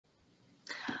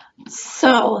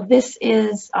So this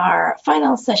is our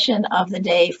final session of the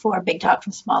day for Big Talk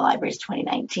from Small Libraries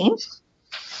 2019.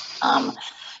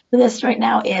 This right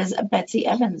now is Betsy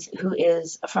Evans, who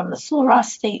is from the Sul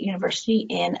Ross State University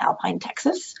in Alpine,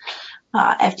 Texas.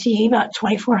 FTE about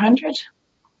 2,400.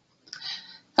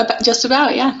 Just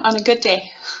about, yeah, on a good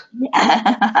day.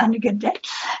 Yeah, on a good day.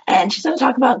 And she's going to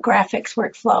talk about graphics,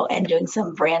 workflow, and doing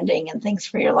some branding and things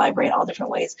for your library in all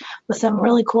different ways with some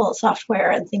really cool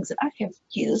software and things that I have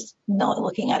used,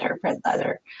 looking at her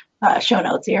other show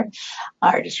notes here,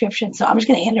 our description. So I'm just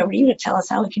going to hand it over to you to tell us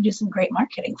how we can do some great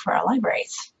marketing for our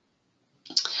libraries.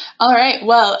 All right,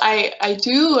 well, I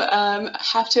do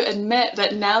have to admit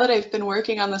that now that I've been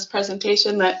working on this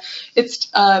presentation, that it's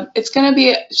going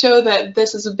to show that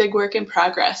this is a big work in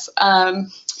progress.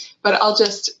 But I'll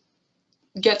just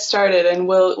get started and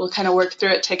we'll kind of work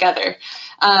through it together.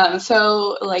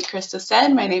 So like Krista said,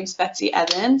 my name's Betsy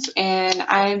Evans, and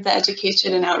I'm the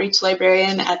Education and Outreach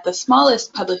Librarian at the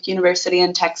smallest public university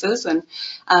in Texas. And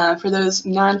for those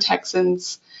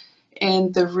non-Texans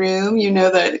in the room, you know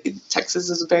that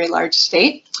Texas is a very large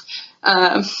state.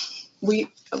 I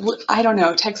don't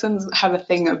know, Texans have a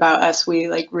thing about us. We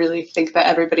like really think that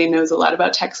everybody knows a lot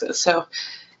about Texas. So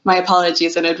my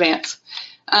apologies in advance.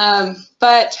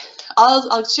 But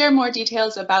I'll share more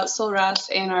details about Sul Ross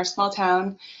and our small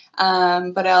town.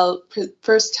 But I'll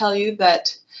first tell you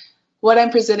that what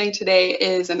I'm presenting today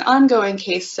is an ongoing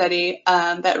case study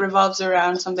that revolves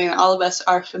around something that all of us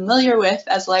are familiar with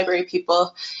as library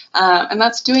people, and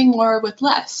that's doing more with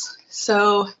less.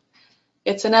 So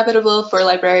it's inevitable for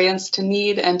librarians to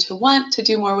need and to want to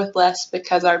do more with less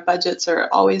because our budgets are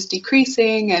always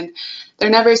decreasing and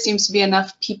there never seems to be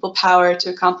enough people power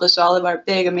to accomplish all of our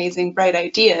big, amazing, bright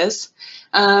ideas.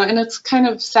 And it's kind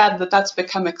of sad that that's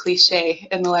become a cliche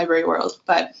in the library world,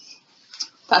 but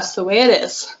that's the way it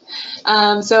is.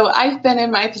 So I've been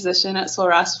in my position at Sul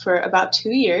Ross for about 2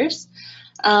 years,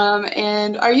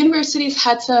 and our university's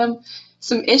had some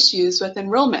issues with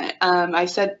enrollment. I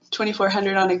said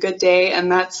 2,400 on a good day,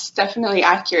 and that's definitely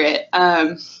accurate.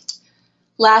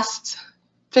 Last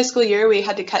fiscal year, we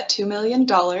had to cut $2 million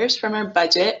from our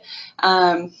budget.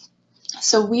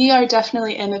 So we are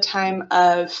definitely in a time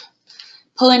of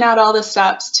pulling out all the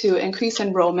stops to increase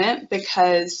enrollment,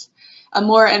 because a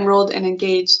more enrolled and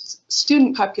engaged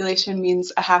student population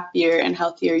means a happier and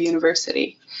healthier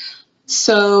university.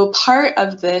 So part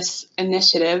of this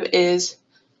initiative is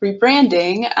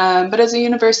rebranding, but as a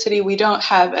university, we don't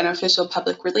have an official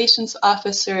public relations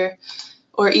officer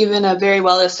or even a very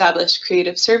well-established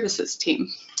creative services team.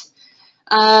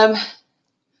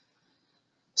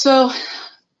 So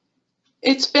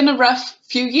it's been a rough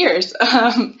few years,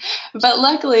 but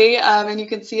luckily, and you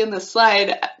can see in this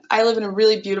slide, I live in a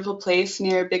really beautiful place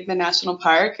near Big Bend National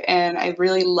Park, and I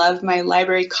really love my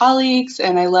library colleagues,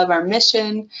 and I love our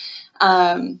mission.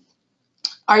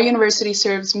 Our university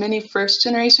serves many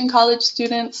first-generation college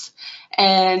students,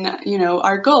 and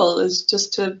our goal is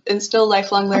just to instill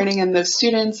lifelong learning in those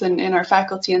students and in our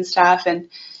faculty and staff and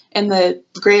in the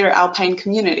greater Alpine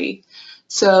community.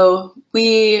 So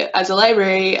we, as a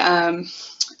library, and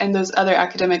those other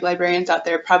academic librarians out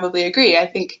there probably agree, I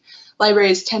think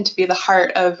libraries tend to be the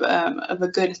heart of a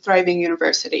good, thriving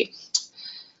university.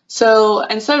 So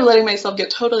instead of letting myself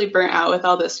get totally burnt out with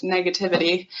all this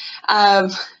negativity,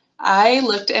 I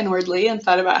looked inwardly and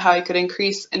thought about how I could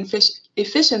increase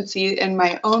efficiency in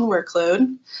my own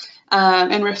workload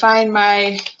and refine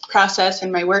my process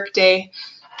and my workday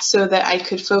so that I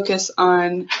could focus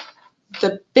on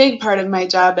the big part of my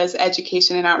job as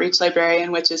education and outreach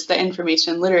librarian, which is the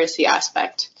information literacy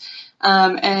aspect.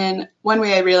 And one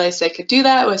way I realized I could do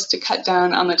that was to cut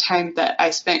down on the time that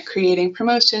I spent creating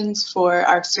promotions for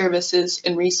our services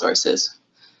and resources.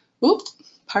 Oop,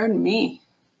 pardon me.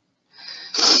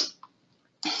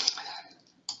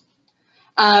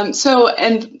 So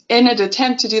in an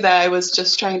attempt to do that, I was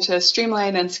just trying to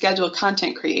streamline and schedule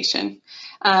content creation.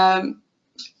 Yeah,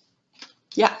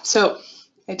 so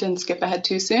I didn't skip ahead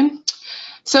too soon.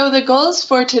 So the goals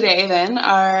for today then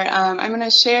are, I'm going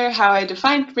to share how I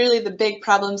defined really the big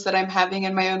problems that I'm having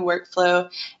in my own workflow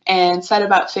and set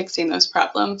about fixing those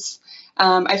problems.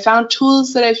 I found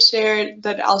tools that I've shared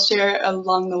that I'll share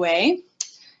along the way.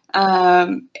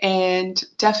 And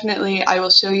definitely I will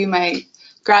show you my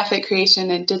graphic creation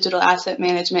and digital asset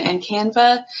management in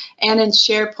Canva and in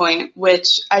SharePoint,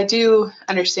 which I do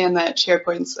understand that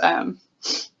SharePoint's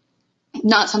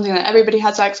not something that everybody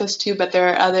has access to, but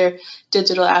there are other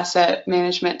digital asset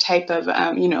management type of,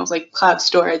 like cloud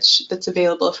storage that's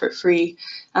available for free.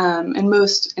 And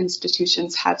most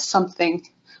institutions have something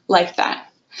like that.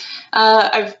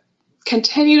 I've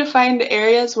continue to find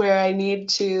areas where I need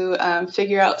to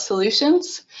figure out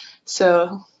solutions.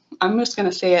 So I'm just going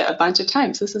to say it a bunch of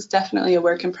times. This is definitely a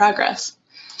work in progress.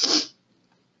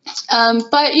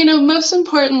 But most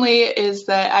importantly is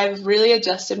that I've really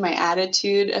adjusted my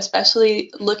attitude,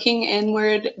 especially looking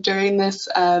inward during this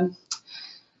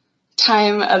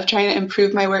time of trying to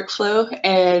improve my workflow,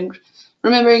 and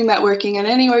remembering that working in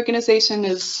any organization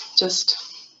is just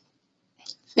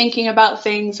thinking about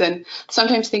things, and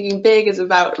sometimes thinking big is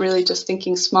about really just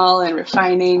thinking small and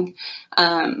refining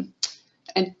and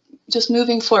just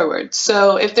moving forward.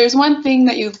 So if there's one thing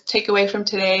that you take away from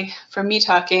today, from me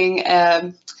talking,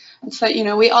 it's that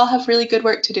we all have really good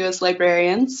work to do as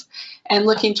librarians, and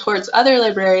looking towards other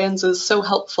librarians is so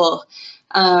helpful.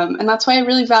 And that's why I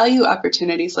really value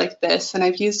opportunities like this. And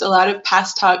I've used a lot of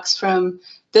past talks from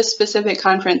this specific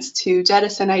conference to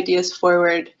jettison ideas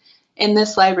forward in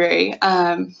this library.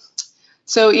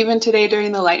 So even today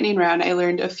during the lightning round, I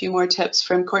learned a few more tips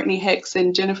from Courtney Hicks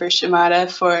and Jennifer Shimada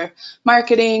for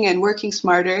marketing and working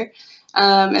smarter.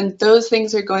 And those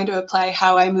things are going to apply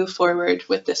how I move forward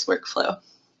with this workflow.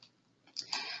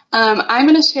 I'm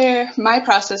going to share my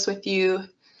process with you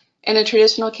in a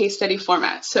traditional case study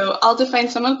format. So I'll define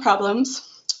some of the problems,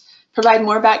 provide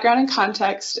more background and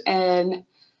context, and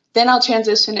then I'll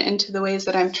transition into the ways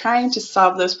that I'm trying to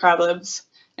solve those problems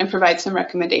and provide some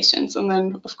recommendations. And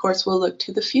then, of course, we'll look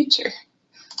to the future.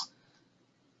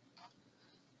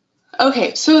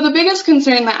 Okay, so the biggest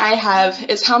concern that I have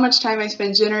is how much time I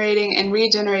spend generating and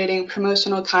regenerating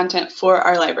promotional content for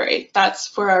our library. That's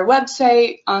for our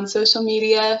website, on social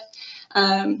media,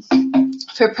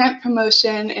 for print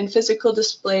promotion and physical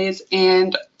displays,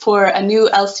 and for a new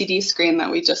LCD screen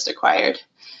that we just acquired.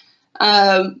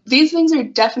 These things are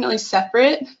definitely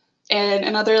separate, and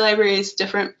in other libraries,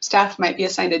 different staff might be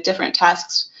assigned to different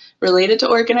tasks related to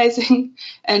organizing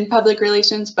and public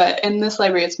relations, but in this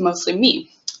library, it's mostly me.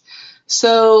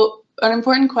 So an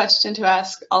important question to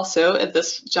ask also at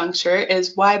this juncture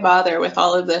is, why bother with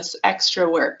all of this extra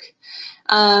work?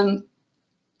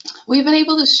 We've been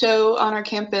able to show on our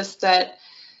campus that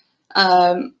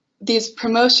these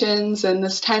promotions and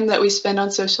this time that we spend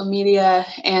on social media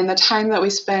and the time that we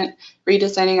spent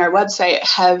redesigning our website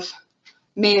have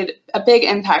made a big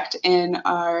impact in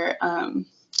our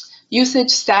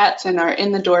usage stats and our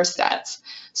in-the-door stats.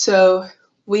 So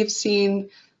we've seen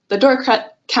the door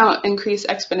count increase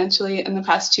exponentially in the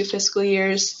past 2 fiscal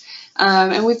years,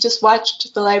 and we've just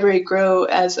watched the library grow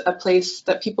as a place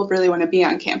that people really want to be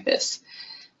on campus.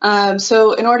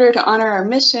 So in order to honor our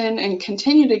mission and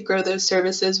continue to grow those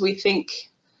services, we think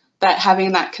that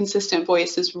having that consistent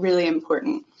voice is really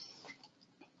important.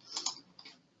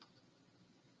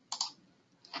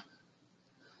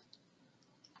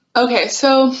 Okay,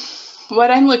 so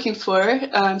what I'm looking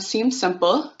for seems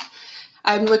simple.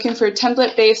 I'm looking for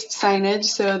template-based signage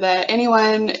so that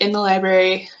anyone in the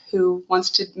library who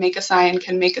wants to make a sign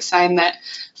can make a sign that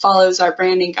follows our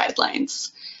branding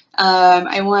guidelines.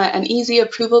 I want an easy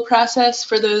approval process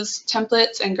for those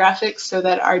templates and graphics so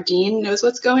that our dean knows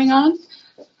what's going on.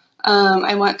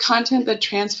 I want content that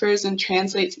transfers and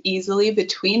translates easily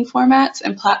between formats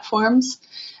and platforms.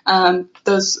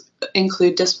 Those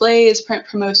include displays, print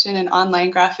promotion, and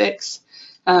online graphics.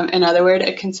 In other words,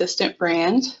 a consistent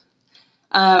brand.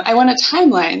 I want a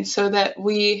timeline so that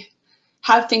we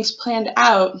have things planned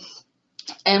out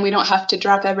and we don't have to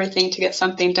drop everything to get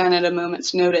something done at a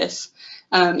moment's notice,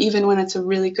 even when it's a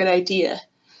really good idea.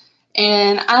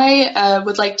 And I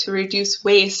would like to reduce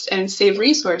waste and save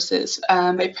resources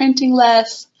by printing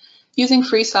less, using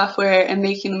free software, and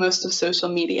making the most of social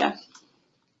media.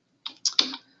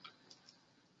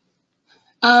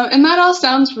 And that all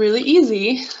sounds really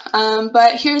easy,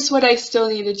 but here's what I still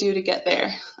need to do to get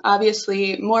there.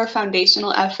 Obviously, more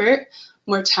foundational effort,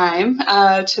 more time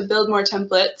to build more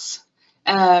templates,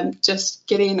 just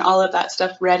getting all of that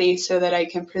stuff ready so that I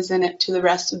can present it to the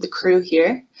rest of the crew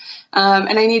here.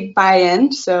 And I need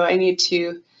buy-in, so I need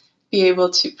to be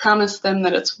able to promise them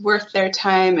that it's worth their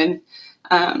time,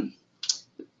 and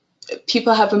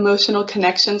people have emotional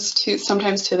connections to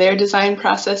sometimes to their design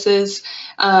processes,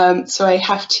 so I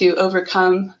have to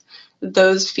overcome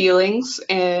those feelings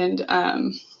and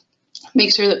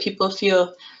make sure that people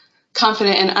feel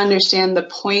confident and understand the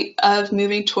point of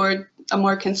moving toward a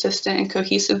more consistent and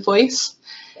cohesive voice.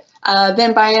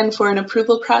 Then buy-in for an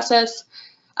approval process.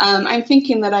 I'm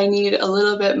thinking that I need a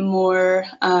little bit more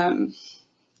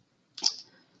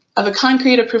of a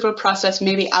concrete approval process,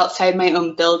 maybe outside my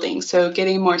own building. So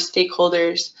getting more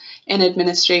stakeholders in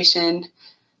administration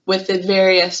with the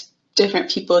various different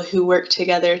people who work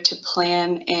together to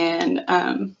plan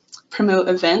and promote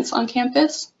events on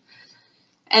campus.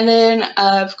 And then,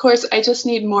 of course, I just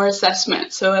need more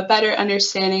assessment, so a better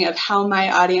understanding of how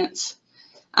my audience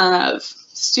of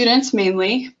students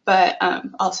mainly, but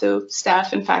also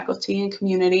staff and faculty and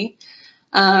community,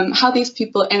 how these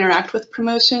people interact with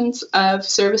promotions of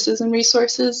services and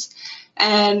resources,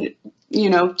 and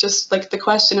just like the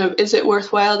question of, is it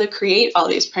worthwhile to create all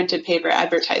these printed paper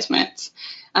advertisements?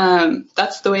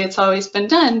 That's the way it's always been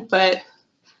done, but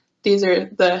these are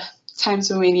the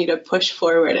times when we need to push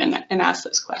forward and ask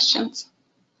those questions.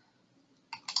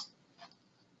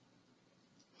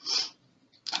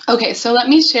 Okay, so let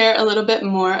me share a little bit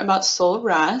more about Sol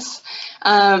Ross.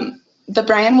 The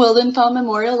Brian Wildenthal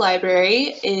Memorial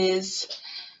Library is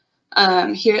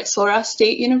here at Sol Ross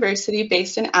State University,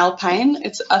 based in Alpine.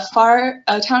 It's a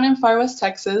town in far west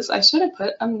Texas. I should have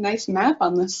put a nice map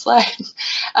on this slide,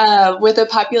 with a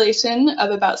population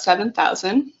of about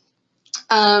 7,000.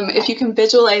 If you can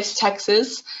visualize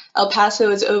Texas, El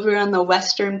Paso is over on the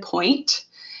western point,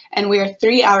 and we are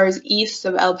 3 hours east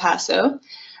of El Paso.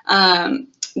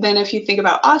 Then if you think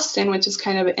about Austin, which is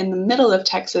kind of in the middle of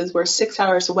Texas, we're 6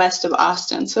 hours west of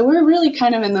Austin. So we're really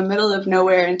kind of in the middle of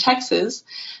nowhere in Texas.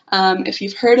 If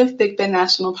you've heard of Big Bend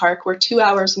National Park, we're 2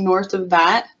 hours north of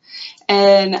that.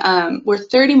 And we're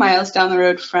 30 miles down the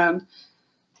road from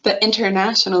the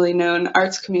internationally known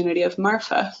arts community of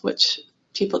Marfa, which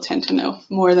people tend to know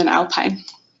more than Alpine.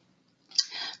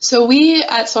 So we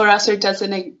at Sol Ross are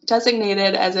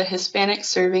designated as a Hispanic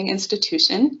serving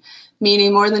institution,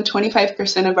 meaning more than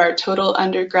 25% of our total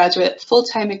undergraduate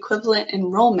full-time equivalent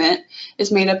enrollment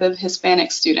is made up of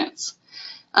Hispanic students.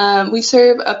 We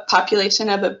serve a population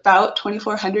of about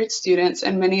 2,400 students,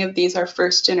 and many of these are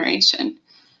first generation.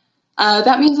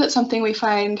 That means that something we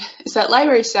find is that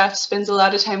library staff spends a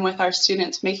lot of time with our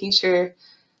students, making sure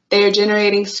they are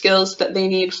generating skills that they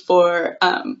need for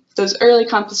those early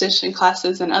composition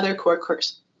classes and other core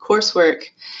coursework,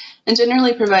 and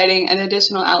generally providing an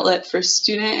additional outlet for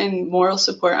student and moral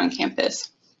support on campus.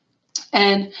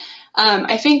 And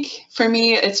I think for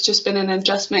me, it's just been an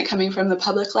adjustment coming from the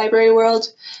public library world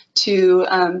to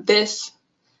this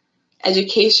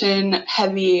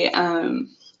education-heavy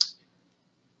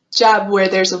job where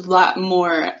there's a lot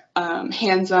more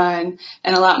hands-on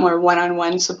and a lot more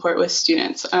one-on-one support with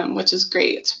students, which is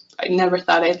great. I never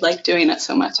thought I'd like doing it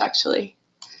so much, actually.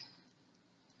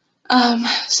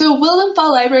 So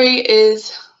Wildenthal Library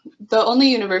is the only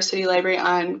university library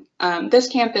on this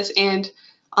campus and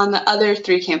on the other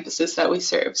 3 campuses that we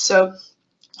serve. So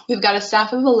we've got a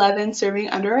staff of 11 serving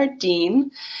under our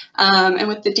dean, and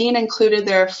with the dean included,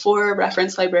 there are 4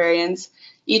 reference librarians,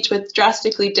 each with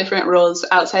drastically different roles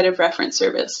outside of reference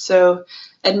service. So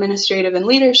administrative and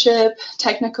leadership,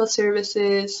 technical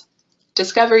services,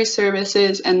 discovery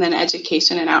services, and then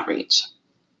education and outreach.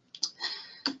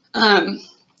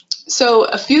 So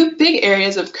a few big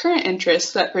areas of current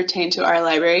interest that pertain to our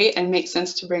library and make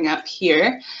sense to bring up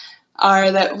here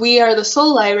are that we are the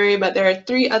sole library, but there are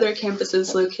 3 other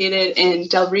campuses located in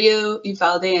Del Rio,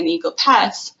 Uvalde, and Eagle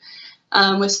Pass,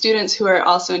 with students who are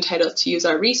also entitled to use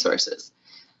our resources.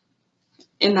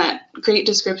 In that great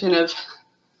description of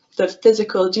the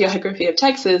physical geography of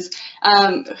Texas,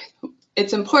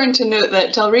 it's important to note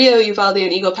that Del Rio, Uvalde,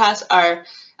 and Eagle Pass are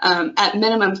at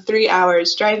minimum 3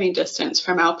 hours driving distance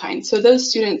from Alpine. So those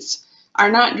students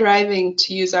are not driving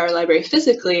to use our library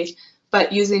physically,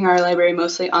 but using our library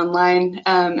mostly online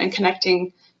and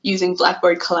connecting using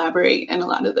Blackboard Collaborate and a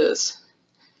lot of those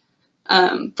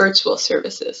virtual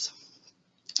services.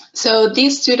 So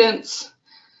these students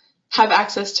have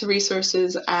access to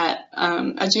resources at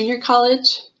a junior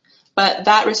college, but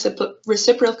that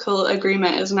reciprocal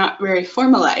agreement is not very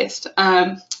formalized.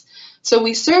 So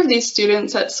we serve these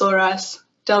students at Sol Ross,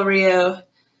 Del Rio,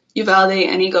 Uvalde,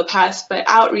 and Eagle Pass, but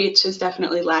outreach is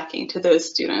definitely lacking to those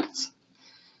students.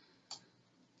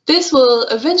 This will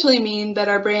eventually mean that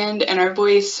our brand and our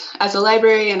voice as a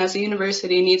library and as a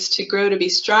university needs to grow to be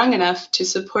strong enough to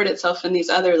support itself in these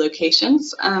other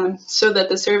locations, so that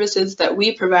the services that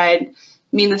we provide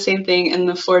mean the same thing in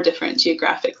the 4 different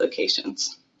geographic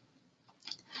locations.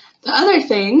 The other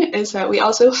thing is that we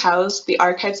also house the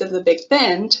Archives of the Big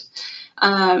Bend,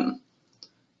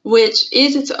 which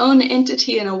is its own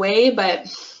entity in a way, but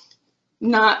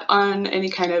not on any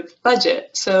kind of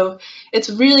budget. So it's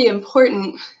really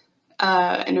important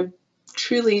and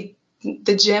truly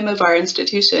the gem of our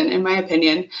institution, in my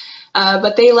opinion,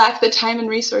 but they lack the time and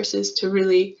resources to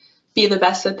really be the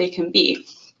best that they can be.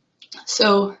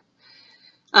 So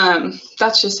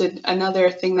that's just another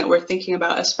thing that we're thinking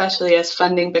about, especially as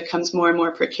funding becomes more and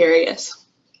more precarious.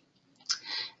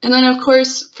 And then, of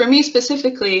course, for me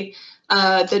specifically,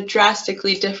 the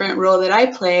drastically different role that I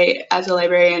play as a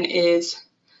librarian is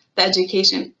the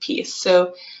education piece.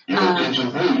 So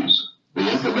Attention please.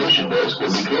 The information desk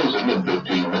will be closing in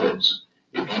 15 minutes.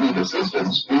 If you need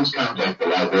assistance, please contact the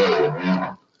librarian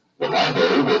now. The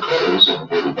library will close in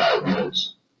 45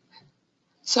 minutes.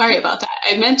 Sorry about that.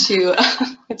 I meant to,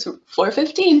 it's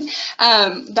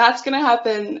 4:15. That's going to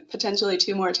happen potentially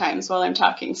 2 more times while I'm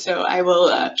talking, so I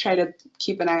will try to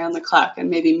keep an eye on the clock and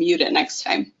maybe mute it next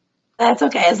time. That's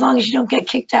okay, as long as you don't get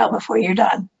kicked out before you're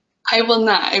done. I will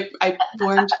not. I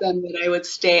warned them that I would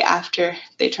stay after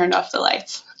they turned off the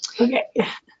lights. Okay.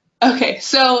 Okay,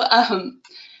 so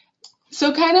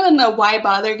so kind of in the why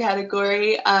bother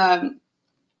category,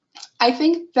 I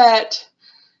think that,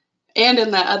 and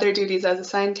in the other duties as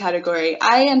assigned category,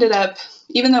 I ended up,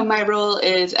 even though my role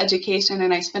is education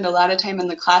and I spend a lot of time in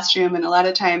the classroom and a lot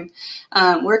of time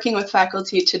working with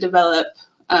faculty to develop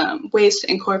ways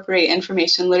to incorporate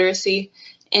information literacy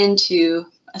into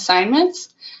assignments,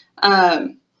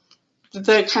 the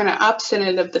kind of opposite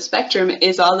end of the spectrum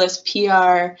is all this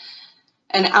PR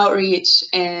and outreach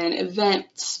and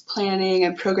events planning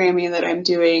and programming that I'm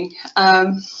doing.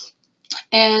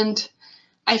 And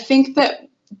I think that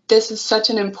this is such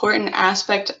an important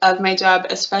aspect of my job,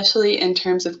 especially in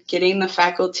terms of getting the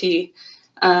faculty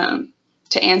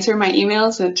to answer my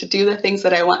emails and to do the things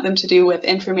that I want them to do with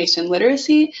information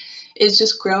literacy, is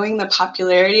just growing the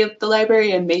popularity of the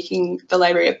library and making the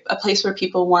library a place where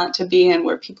people want to be and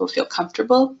where people feel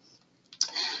comfortable.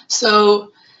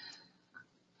 So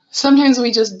sometimes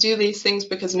we just do these things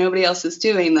because nobody else is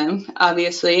doing them,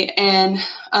 obviously. And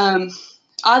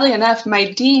oddly enough,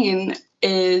 my dean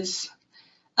is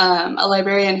a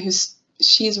librarian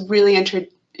she's really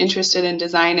interested in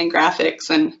design and graphics,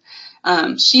 and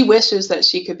she wishes that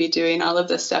she could be doing all of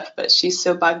this stuff, but she's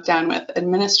so bogged down with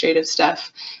administrative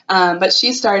stuff. But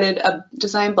she started a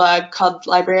design blog called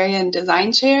Librarian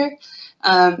Design Chair,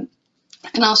 and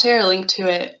I'll share a link to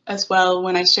it as well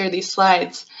when I share these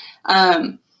slides,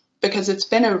 because it's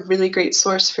been a really great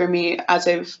source for me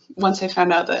once I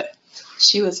found out that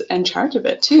she was in charge of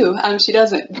it too.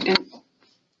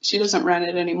 She doesn't run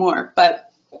it anymore,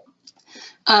 but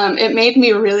it made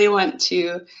me really want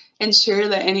to ensure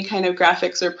that any kind of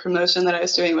graphics or promotion that I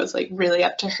was doing was like really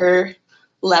up to her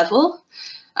level.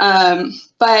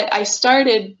 But I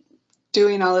started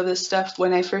doing all of this stuff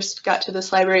when I first got to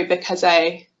this library because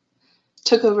I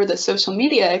took over the social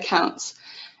media accounts.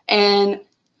 And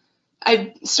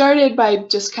I started by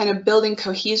just kind of building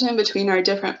cohesion between our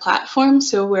different platforms.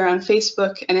 So we're on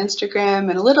Facebook and Instagram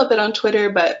and a little bit on Twitter,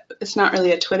 but it's not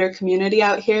really a Twitter community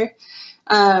out here.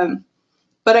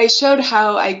 But I showed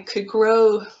how I could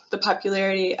grow the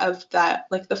popularity of that,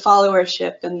 like the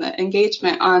followership and the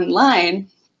engagement online,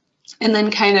 and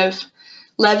then kind of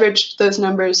leveraged those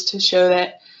numbers to show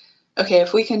that, okay,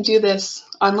 if we can do this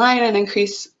online and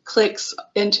increase clicks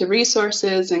into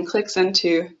resources and clicks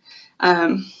into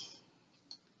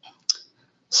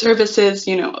services,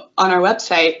 on our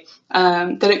website,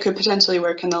 that it could potentially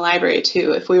work in the library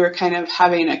too, if we were kind of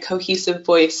having a cohesive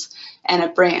voice and a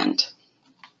brand.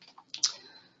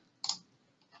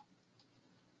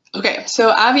 Okay, so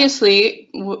obviously,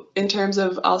 in terms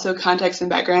of also context and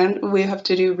background, we have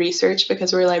to do research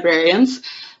because we're librarians.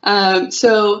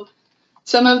 So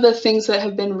some of the things that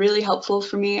have been really helpful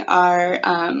for me are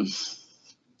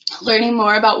learning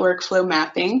more about workflow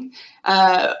mapping.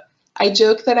 I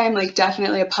joke that I'm like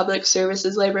definitely a public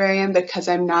services librarian because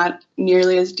I'm not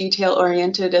nearly as detail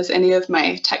oriented as any of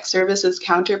my tech services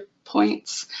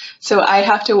counterpoints. So I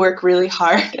have to work really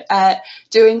hard at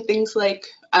doing things like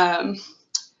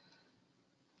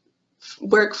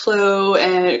workflow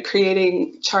and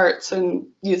creating charts and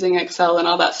using Excel and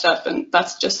all that stuff, and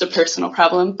that's just a personal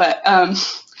problem. But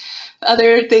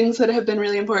other things that have been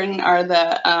really important are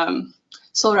the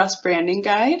Solros branding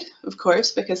guide, of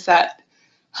course, because that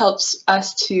helps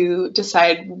us to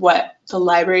decide what the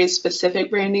library's specific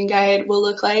branding guide will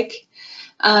look like.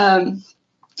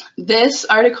 This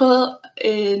article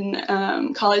in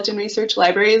College and Research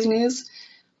Libraries News,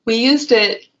 we used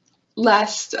it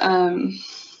last,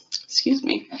 excuse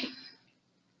me.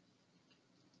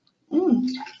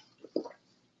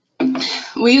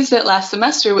 We used it last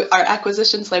semester. Our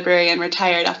acquisitions librarian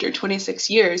retired after 26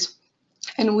 years,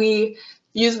 and we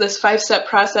used this 5-step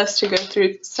process to go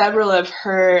through several of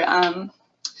her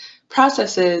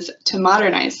processes to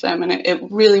modernize them, and it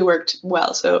really worked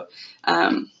well. So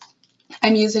I'm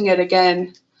using it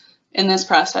again in this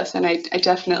process, and I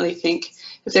definitely think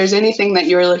if there's anything that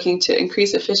you're looking to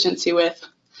increase efficiency with,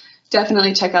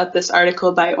 definitely check out this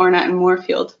article by Ornat and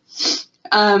Moorfield.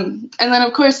 And then,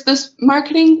 of course, this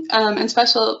marketing and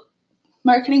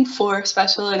marketing for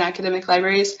special and academic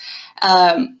libraries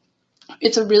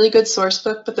It's a really good source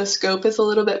book, but the scope is a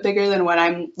little bit bigger than what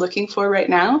I'm looking for right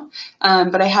now.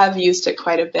 But I have used it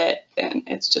quite a bit, and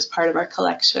it's just part of our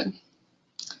collection.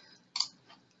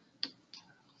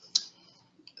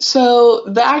 So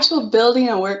the actual building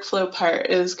a workflow part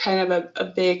is kind of a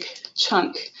big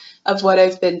chunk of what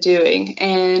I've been doing.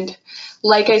 And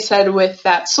like I said with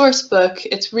that source book,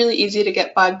 it's really easy to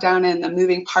get bogged down in the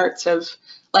moving parts of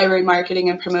library marketing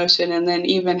and promotion, and then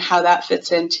even how that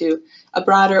fits into a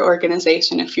broader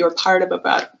organization if you're part of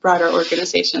a broader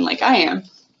organization like I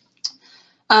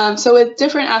am. So with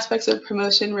different aspects of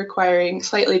promotion requiring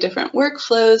slightly different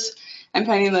workflows, I'm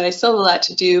finding that I still have a lot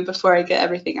to do before I get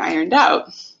everything ironed out.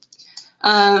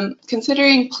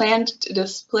 Considering planned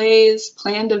displays,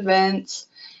 planned events,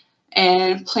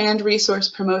 and planned resource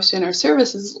promotion or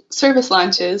service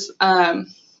launches,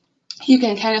 you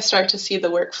can kind of start to see the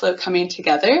workflow coming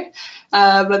together.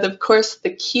 But of course,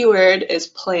 the keyword is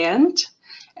planned.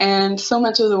 And so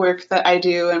much of the work that I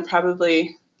do, and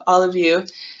probably all of you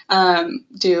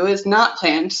do, is not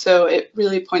planned. So it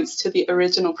really points to the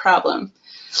original problem.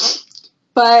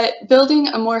 But building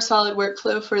a more solid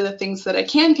workflow for the things that I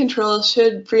can control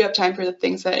should free up time for the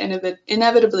things that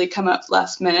inevitably come up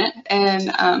last minute.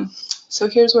 And so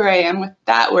here's where I am with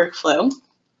that workflow.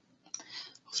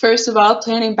 First of all,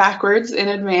 planning backwards in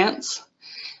advance.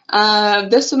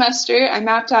 This semester, I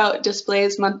mapped out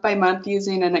displays month by month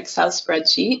using an Excel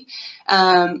spreadsheet,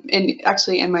 and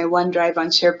actually in my OneDrive on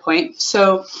SharePoint.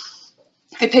 So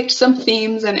I picked some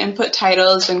themes and input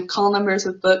titles and call numbers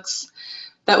of books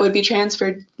that would be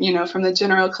transferred, from the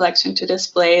general collection to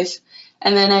displays.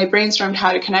 And then I brainstormed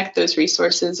how to connect those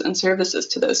resources and services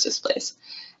to those displays.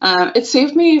 It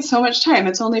saved me so much time.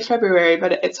 It's only February,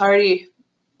 but it's already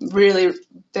really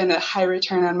been a high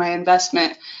return on my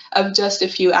investment of just a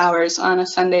few hours on a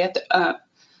Sunday at the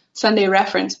Sunday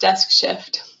reference desk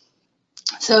shift.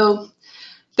 So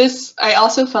this I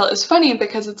also felt is funny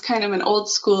because it's kind of an old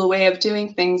school way of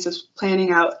doing things, is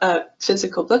planning out a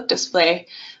physical book display.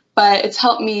 But it's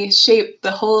helped me shape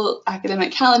the whole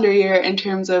academic calendar year in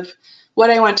terms of what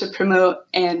I want to promote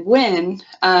and when.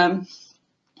 And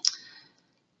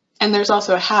there's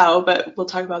also a how, but we'll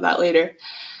talk about that later.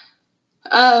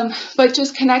 But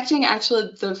just connecting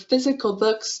actually the physical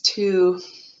books to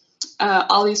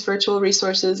all these virtual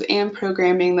resources and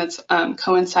programming that's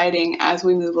coinciding as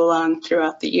we move along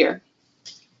throughout the year.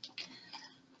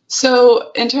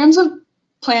 So in terms of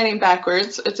planning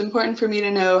backwards, it's important for me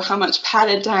to know how much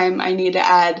padded time I need to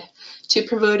add to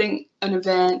promoting an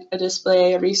event, a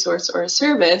display, a resource, or a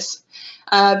service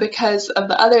because of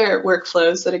the other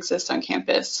workflows that exist on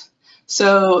campus.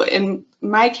 So in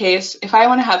my case, if I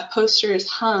want to have posters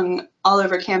hung all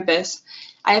over campus,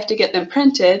 I have to get them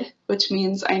printed, which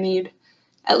means I need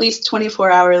at least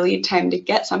 24-hour lead time to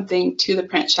get something to the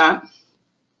print shop.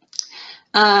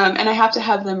 And I have to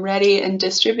have them ready and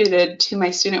distributed to my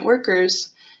student workers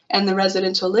and the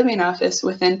residential living office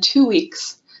within 2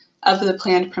 weeks of the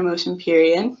planned promotion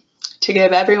period to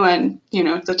give everyone,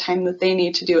 the time that they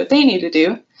need to do what they need to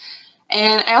do.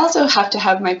 And I also have to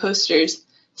have my posters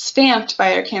stamped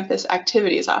by our campus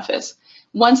activities office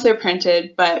once they're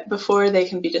printed, but before they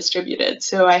can be distributed.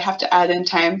 So I have to add in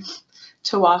time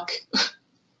to walk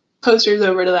posters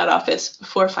over to that office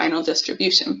before final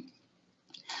distribution.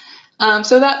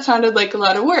 So that sounded like a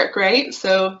lot of work, right?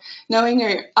 So knowing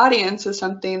your audience is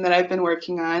something that I've been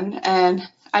working on, and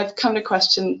I've come to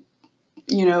question,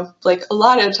 like a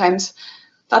lot of times,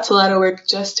 that's a lot of work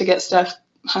just to get stuff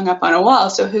hung up on a wall.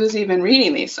 So who's even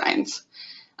reading these signs?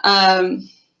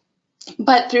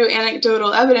 But through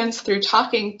anecdotal evidence, through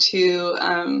talking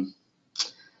to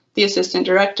the assistant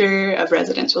director of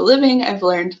residential living, I've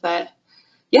learned that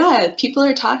yeah, people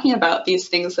are talking about these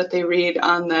things that they read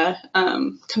on the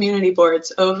community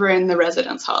boards over in the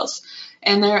residence halls.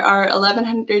 And there are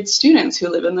 1,100 students who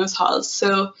live in those halls.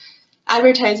 So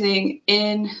advertising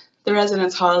in the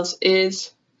residence halls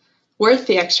is worth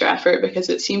the extra effort because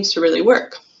it seems to really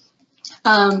work.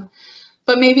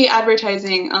 But maybe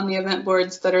advertising on the event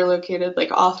boards that are located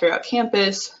like all throughout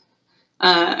campus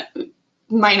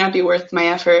might not be worth my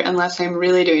effort unless I'm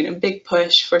really doing a big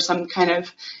push for some kind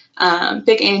of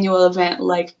big annual event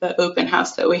like the open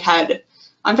house that we had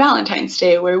on Valentine's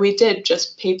Day, where we did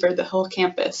just paper the whole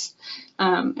campus,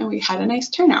 and we had a nice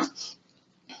turnout.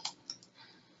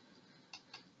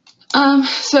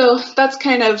 So that's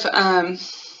kind of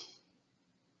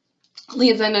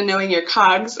leads into knowing your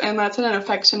cogs, and that's an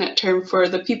affectionate term for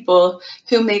the people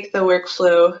who make the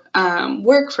workflow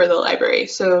work for the library.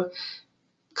 So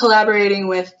collaborating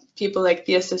with people like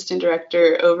the assistant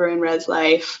director over in Res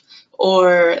Life,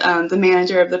 or the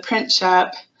manager of the print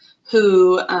shop,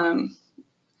 who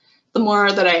the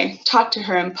more that I talk to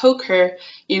her and poke her,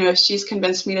 she's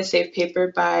convinced me to save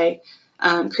paper by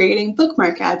creating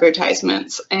bookmark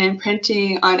advertisements and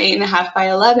printing on 8.5 by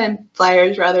 11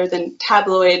 flyers rather than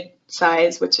tabloid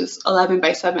size, which is 11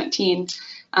 by 17,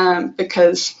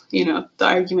 because, the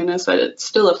argument is that it's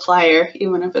still a flyer,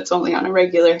 even if it's only on a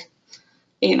regular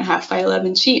 8.5 by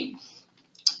 11 sheet.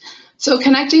 So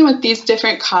connecting with these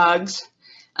different cogs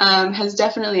has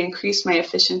definitely increased my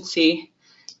efficiency.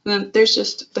 And there's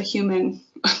just the human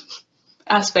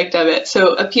aspect of it.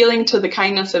 So appealing to the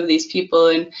kindness of these people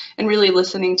and really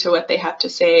listening to what they have to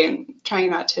say and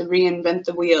trying not to reinvent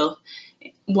the wheel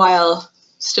while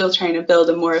still trying to build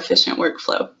a more efficient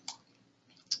workflow.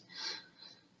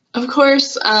 Of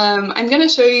course, I'm going to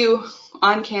show you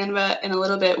on Canva in a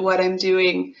little bit what I'm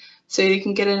doing so you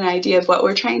can get an idea of what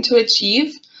we're trying to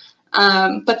achieve.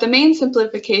 But the main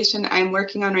simplification I'm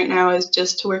working on right now is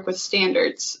just to work with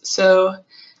standards. So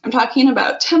I'm talking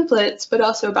about templates, but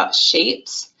also about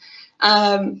shapes.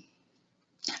 I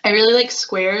really like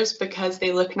squares because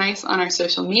they look nice on our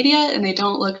social media and they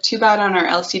don't look too bad on our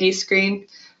LCD screen.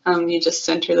 You just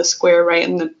center the square right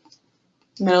in the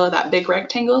middle of that big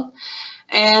rectangle.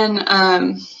 And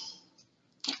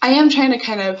I am trying to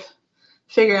kind of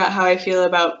figure out how I feel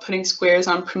about putting squares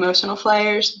on promotional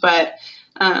flyers, but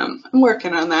I'm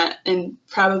working on that and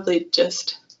probably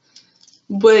just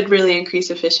would really increase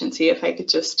efficiency if I could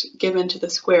just give into the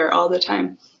square all the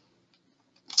time.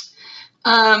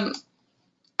 I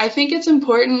think it's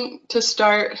important to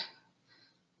start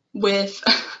with,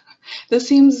 this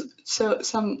seems so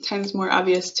sometimes more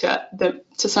obvious to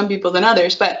some people than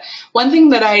others, but one thing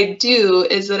that I do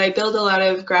is that I build a lot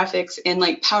of graphics in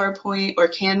like PowerPoint or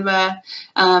Canva.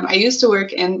 I used to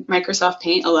work in Microsoft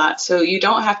Paint a lot, so you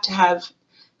don't have to have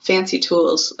fancy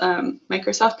tools.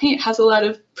 Microsoft Paint has a lot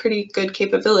of pretty good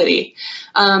capability,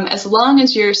 as long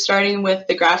as you're starting with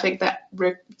the graphic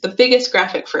the biggest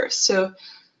graphic first. So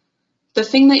the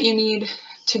thing that you need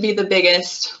to be the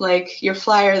biggest, like your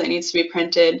flyer that needs to be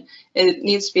printed, it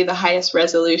needs to be the highest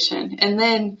resolution, and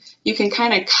then you can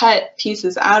kind of cut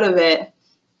pieces out of it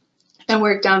and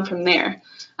work down from there.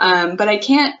 But I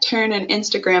can't turn an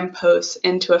Instagram post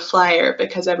into a flyer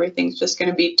because everything's just going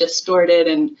to be distorted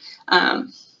and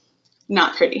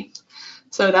not pretty.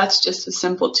 So that's just a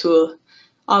simple tool.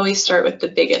 Always start with the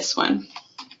biggest one.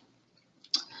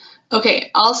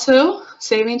 Okay, also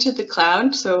saving to the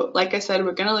cloud. So like I said,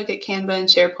 we're going to look at Canva and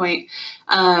SharePoint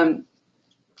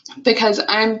because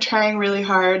I'm trying really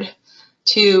hard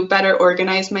to better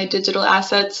organize my digital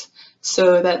assets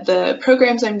so that the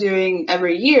programs I'm doing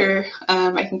every year,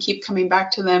 I can keep coming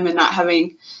back to them and not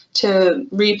having to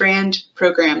rebrand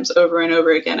programs over and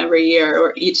over again every year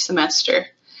or each semester.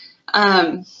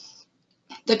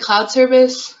 The cloud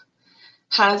service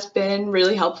has been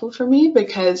really helpful for me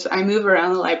because I move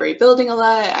around the library building a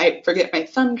lot. I forget my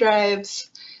thumb drives,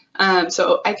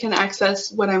 so I can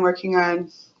access what I'm working on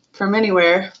from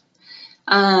anywhere,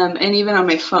 and even on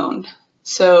my phone.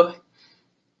 So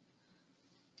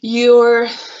your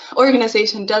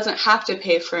organization doesn't have to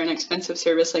pay for an expensive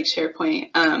service like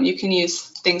SharePoint. You can use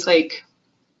things like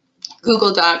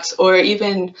Google Docs, or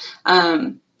even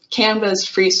Canva's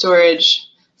free storage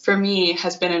for me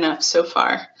has been enough so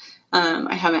far.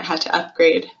 I haven't had to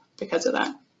upgrade because of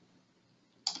that.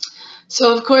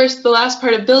 So of course, the last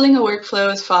part of building a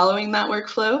workflow is following that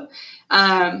workflow.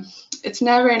 It's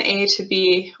never an A to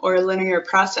B or a linear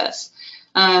process.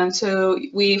 So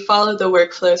we follow the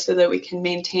workflow so that we can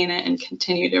maintain it and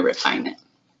continue to refine it.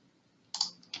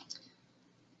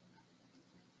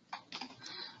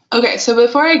 Okay, so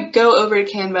before I go over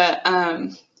to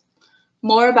Canva,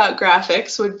 more about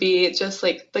graphics would be just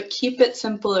like the keep it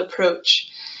simple approach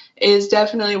is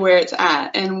definitely where it's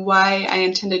at and why I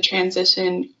intend to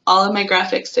transition all of my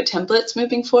graphics to templates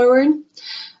moving forward.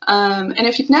 And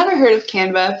if you've never heard of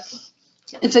Canva,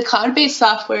 it's a cloud-based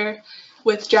software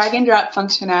with drag and drop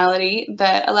functionality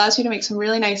that allows you to make some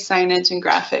really nice signage and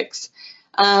graphics.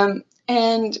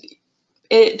 And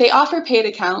they offer paid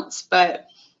accounts, but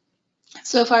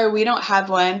so far we don't have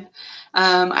one.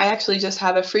 I actually just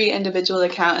have a free individual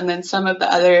account, and then some of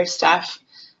the other staff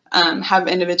have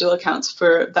individual accounts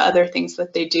for the other things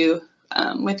that they do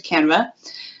with Canva.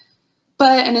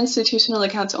 But an institutional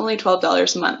account's only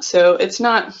 $12 a month, so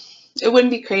it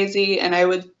wouldn't be crazy, and I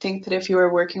would think that if you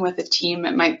were working with a team,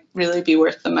 it might really be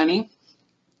worth the money.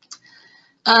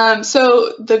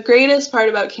 So the greatest part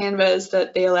about Canva is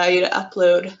that they allow you to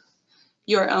upload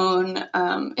your own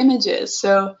images.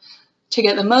 So to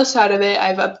get the most out of it,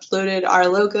 I've uploaded our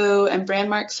logo and brand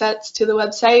mark sets to the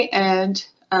website, and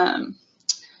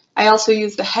I also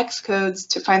use the hex codes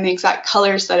to find the exact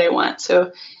colors that I want.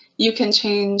 So you can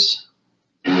change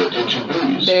Your attention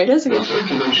please. There it is The again.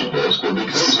 circulation desk will be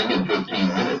closing in 15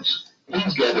 minutes.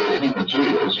 Please gather any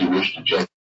materials you wish to check.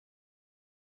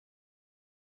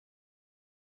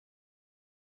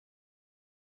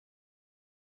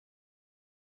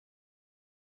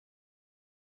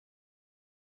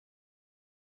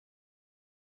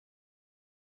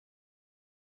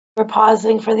 We're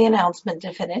pausing for the announcement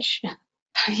to finish.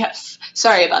 Yes,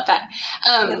 sorry about that.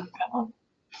 No problem.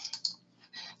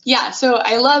 Yeah, so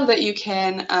I love that you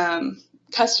can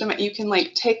you can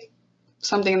like take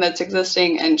something that's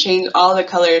existing and change all the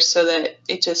colors so that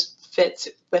it just fits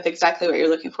with exactly what you're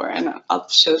looking for. And I'll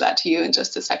show that to you in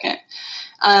just a second.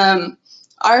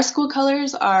 Our school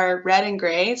colors are red and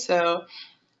gray. So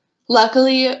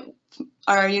luckily,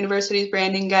 our university's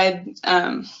branding guide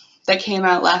that came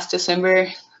out last December,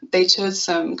 they chose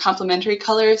some complementary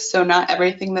colors. So not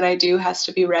everything that I do has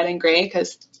to be red and gray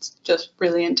because it's just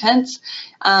really intense.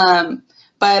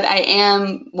 But I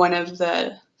am one of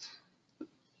the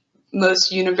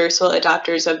most universal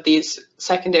adopters of these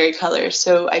secondary colors.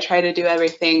 So I try to do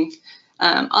everything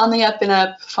on the up and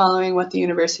up, following what the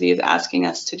university is asking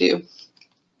us to do.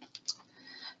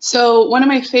 So one of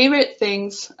my favorite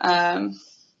things, well,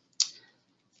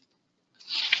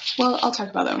 I'll talk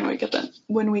about that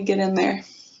when we get in there.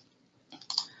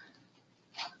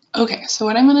 Okay, so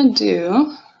what I'm gonna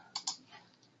do,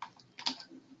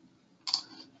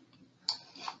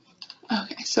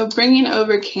 okay, so bringing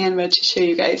over Canva to show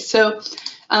you guys. So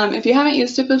if you haven't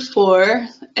used it before,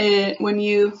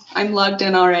 I'm logged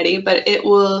in already, but it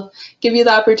will give you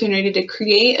the opportunity to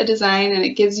create a design, and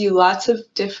it gives you lots of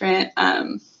different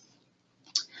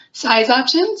size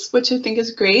options, which I think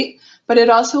is great, but it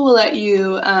also will let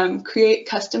you create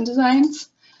custom designs.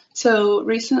 So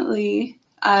recently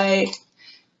I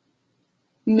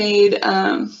made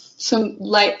some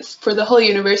lights for the whole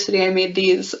university. I made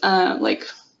these like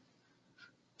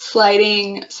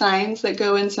sliding signs that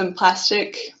go in some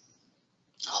plastic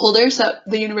holders that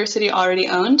the university already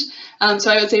owned.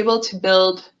 So I was able to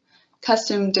build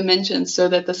custom dimensions so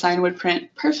that the sign would print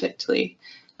perfectly.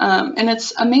 And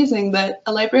it's amazing that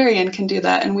a librarian can do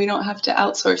that and we don't have to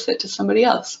outsource it to somebody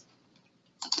else.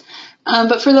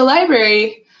 But for the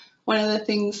library, one of the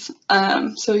things,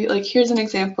 so like here's an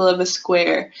example of a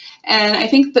square. And I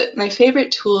think that my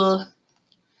favorite tool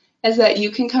is that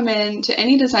you can come in to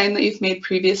any design that you've made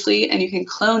previously and you can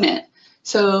clone it.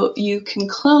 So you can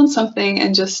clone something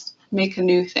and just make a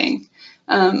new thing.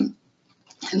 And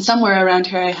somewhere around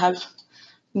here I have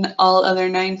all other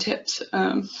 9 tips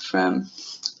from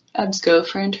EBSCO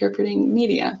for interpreting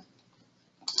media.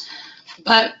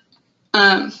 But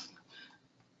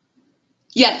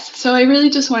yes, so I really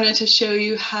just wanted to show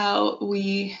you how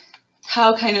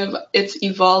kind of it's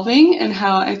evolving and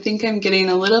how I think I'm getting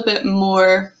a little bit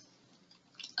more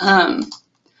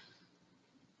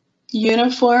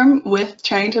uniform with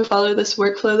trying to follow this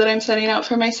workflow that I'm setting out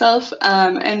for myself.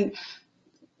 And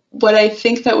what I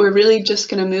think that we're really just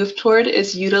going to move toward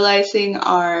is utilizing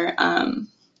our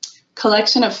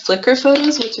collection of Flickr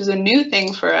photos, which is a new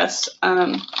thing for us.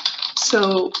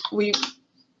 So we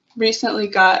recently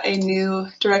got a new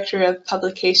director of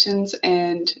publications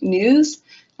and news,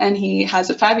 and he has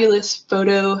a fabulous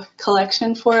photo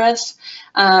collection for us.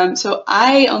 So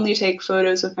I only take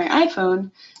photos with my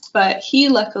iPhone, but he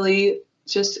luckily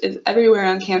just is everywhere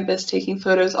on campus taking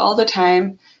photos all the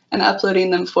time and uploading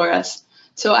them for us.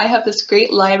 So I have this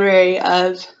great library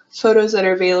of photos that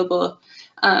are available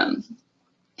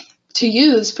to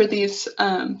use for these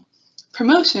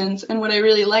promotions. And what I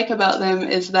really like about them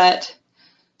is that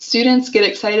students get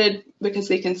excited because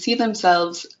they can see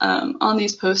themselves on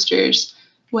these posters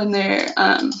when they're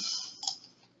out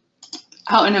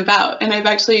and about. And I've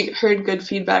actually heard good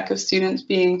feedback of students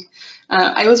being,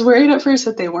 I was worried at first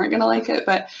that they weren't going to like it,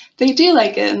 but they do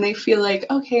like it and they feel like,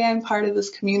 okay, I'm part of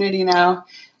this community now.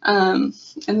 And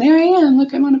there I am,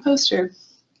 look, I'm on a poster.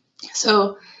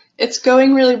 So it's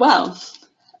going really well.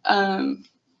 And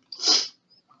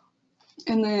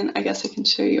then I guess I can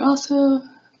show you also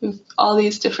all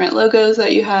these different logos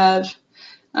that you have.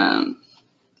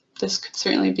 This could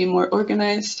certainly be more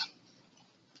organized.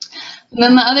 And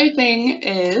then the other thing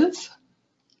is,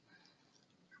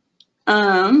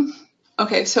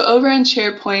 okay, so over in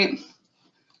SharePoint,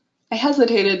 I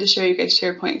hesitated to show you guys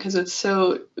SharePoint because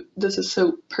this is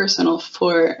so personal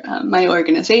for my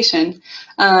organization,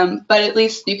 but at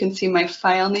least you can see my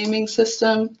file naming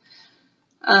system.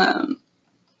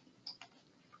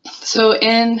 So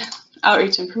in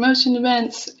outreach and promotion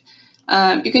events,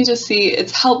 you can just see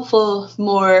it's helpful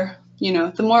more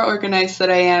the more organized that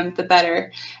I am, the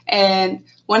better. And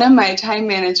one of my time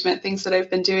management things that I've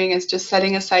been doing is just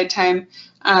setting aside time.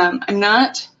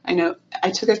 I know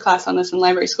I took a class on this in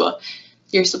library school.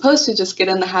 You're supposed to just get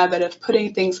in the habit of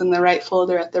putting things in the right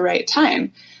folder at the right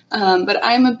time. But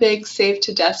I'm a big save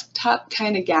to desktop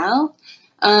kind of gal.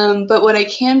 But what I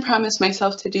can promise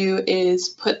myself to do is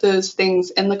put those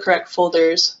things in the correct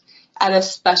folders at a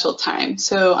special time.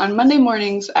 So on Monday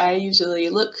mornings, I usually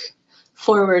look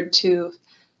forward to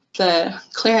the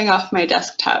clearing off my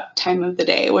desktop time of the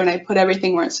day when I put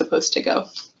everything where it's supposed to go.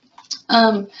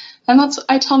 And that's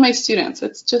I tell my students.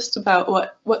 It's just about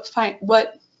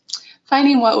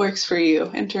finding what works for you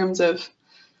in terms of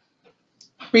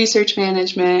research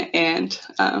management and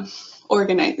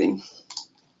organizing.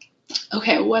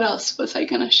 Okay, what else was I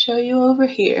going to show you over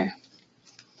here?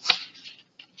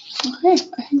 Okay,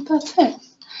 I think that's it.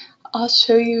 I'll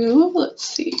show you, let's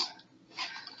see.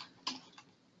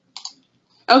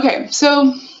 Okay,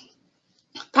 so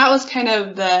that was kind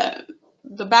of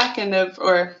the back end of,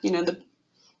 or the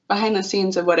behind the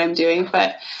scenes of what I'm doing.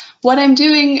 But what I'm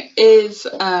doing is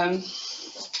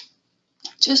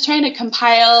just trying to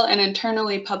compile and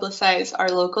internally publicize our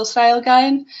local style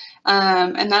guide,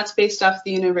 and that's based off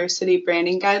the university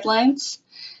branding guidelines.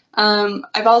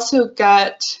 I've also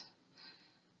got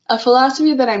a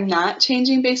philosophy that I'm not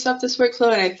changing based off this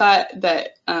workflow, and I thought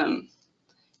that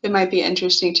it might be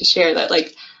interesting to share that,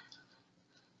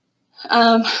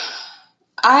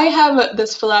 I have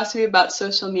this philosophy about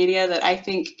social media that I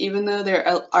think, even though there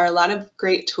are a lot of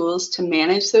great tools to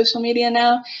manage social media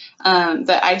now,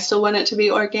 that I still want it to be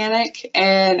organic.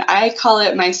 And I call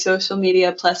it my social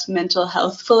media plus mental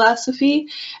health philosophy.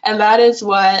 And that is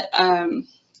what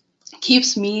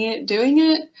keeps me doing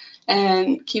it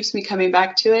and keeps me coming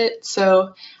back to it.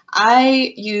 So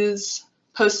I use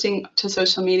posting to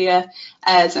social media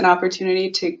as an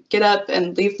opportunity to get up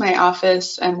and leave my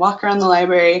office and walk around the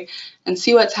library and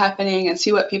see what's happening and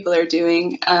see what people are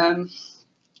doing.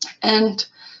 And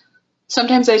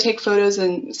sometimes I take photos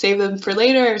and save them for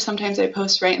later, or sometimes I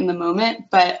post right in the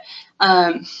moment. But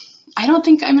I don't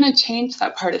think I'm going to change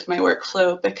that part of my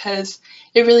workflow, because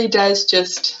it really does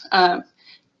just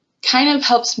kind of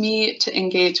helps me to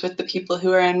engage with the people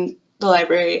who are in the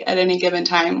library at any given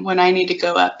time when I need to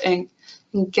go up and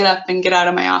get out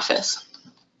of my office.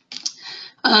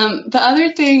 The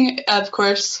other thing, of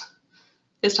course,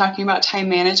 is talking about time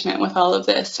management with all of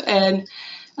this. And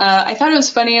I thought it was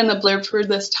funny in the blurb for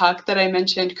this talk that I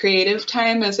mentioned creative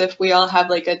time, as if we all have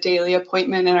like a daily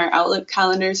appointment in our Outlook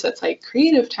calendars that's like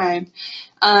creative time,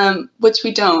 which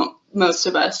we don't, most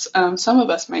of us. Some of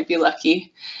us might be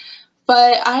lucky.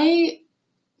 But I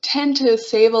tend to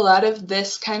save a lot of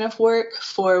this kind of work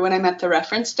for when I'm at the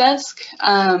reference desk.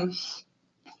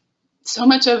 So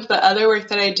much of the other work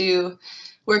that I do,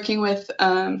 working with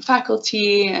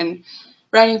faculty and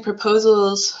writing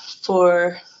proposals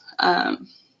for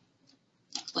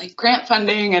like grant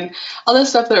funding and all this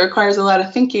stuff that requires a lot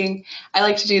of thinking, I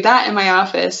like to do that in my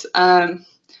office.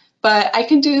 But I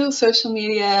can do social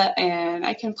media and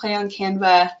I can play on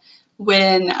Canva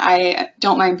when I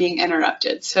don't mind being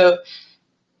interrupted. So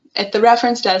at the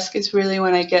reference desk is really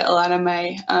when I get a lot of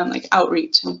my like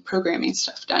outreach and programming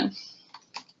stuff done.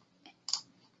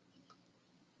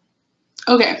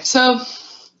 Okay, so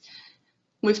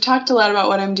we've talked a lot about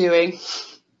what I'm doing,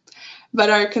 but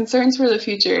our concerns for the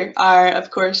future are,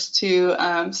 of course, to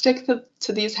stick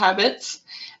to these habits,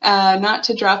 not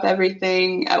to drop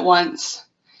everything at once.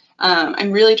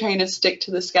 I'm really trying to stick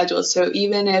to the schedule, so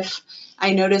even if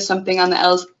I notice something on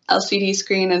the LCD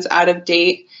screen is out of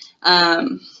date,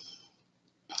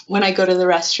 when I go to the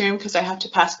restroom, because I have to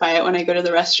pass by it when I go to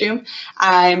the restroom,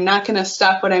 I'm not going to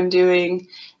stop what I'm doing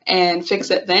and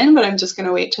fix it then, but I'm just going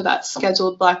to wait till that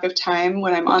scheduled block of time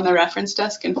when I'm on the reference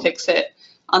desk and fix it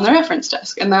on the reference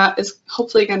desk. And that is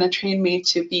hopefully going to train me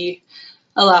to be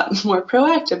a lot more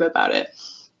proactive about it.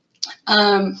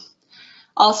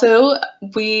 Also,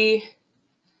 we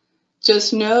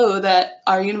just know that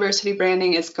our university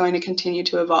branding is going to continue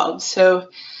to evolve. So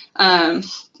the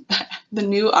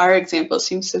new R example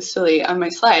seems so silly on my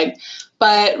slide,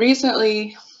 but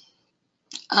recently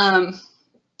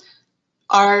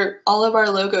all of our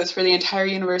logos for the entire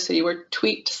university were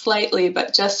tweaked slightly,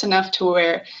 but just enough to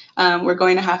where we're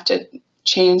going to have to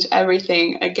change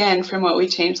everything again from what we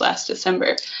changed last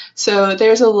December. So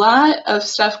there's a lot of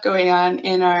stuff going on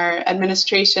in our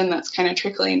administration that's kind of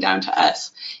trickling down to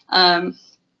us.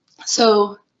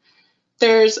 So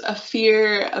there's a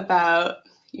fear about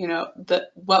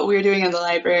what we're doing in the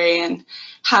library and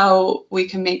how we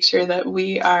can make sure that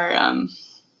we are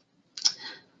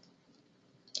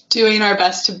doing our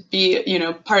best to be,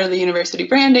 part of the university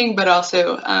branding, but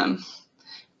also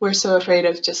we're so afraid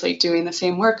of just like doing the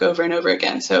same work over and over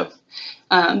again. So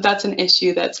that's an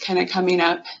issue that's kind of coming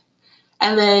up.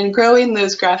 And then growing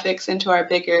those graphics into our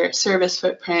bigger service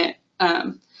footprint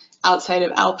outside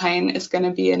of Alpine is going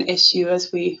to be an issue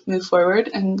as we move forward,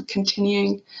 and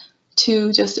continuing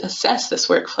to just assess this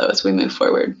workflow as we move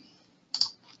forward.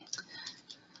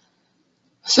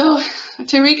 So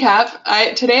to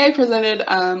recap, today I presented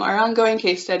our ongoing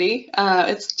case study.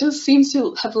 It just seems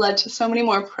to have led to so many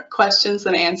more questions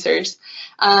than answers.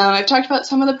 I've talked about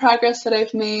some of the progress that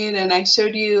I've made, and I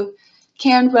showed you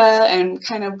Canva and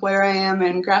kind of where I am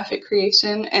in graphic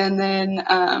creation, and then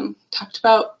talked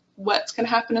about what's going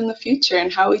to happen in the future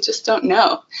and how we just don't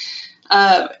know.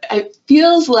 It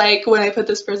feels like when I put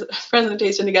this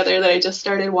presentation together that I just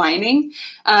started whining,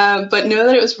 but know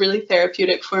that it was really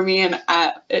therapeutic for me, and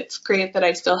it's great that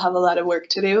I still have a lot of work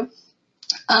to do.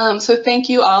 So thank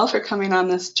you all for coming on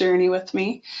this journey with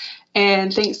me,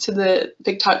 and thanks to the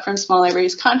Big Talk from Small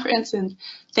Libraries conference, and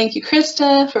thank you,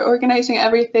 Krista, for organizing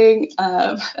everything,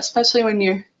 especially when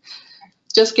you're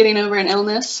just getting over an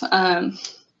illness.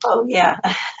 Oh, yeah.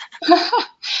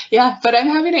 Yeah, but I'm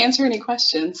happy to answer any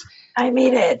questions. I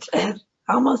made it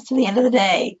almost to the end of the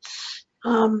day.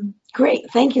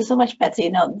 Great. Thank you so much, Betsy.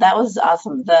 No, that was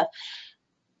awesome.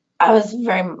 I was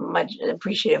very much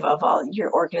appreciative of all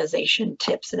your organization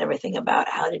tips and everything about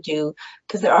how to do,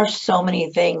 because there are so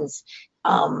many things.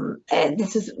 And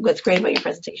this is what's great about your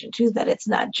presentation too, that it's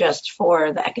not just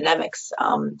for the academics.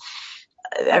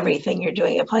 Everything you're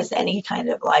doing applies to any kind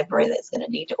of library that's going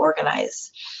to need to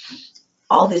organize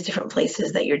all these different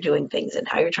places that you're doing things, and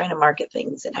how you're trying to market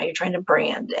things, and how you're trying to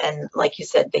brand. And like you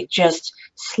said, they just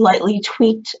slightly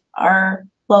tweaked our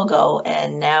logo,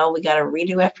 and now we got to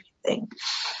redo everything.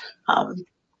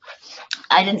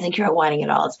 I didn't think you were whining at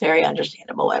all. It's very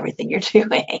understandable, everything you're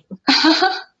doing.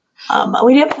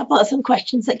 We do have a couple of some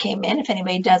questions that came in. If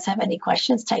anybody does have any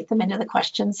questions, type them into the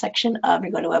questions section of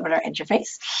your GoToWebinar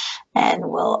interface, and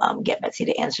we'll get Betsy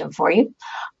to answer them for you.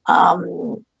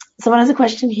 Someone has a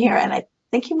question here, and I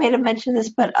think you may have mentioned this,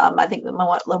 but I think we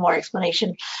want a little more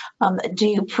explanation. Do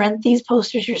you print these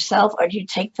posters yourself, or do you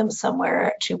take them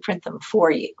somewhere to print them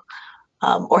for you?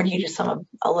 Or do you do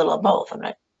a little of both? I'm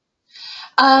not.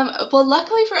 Well,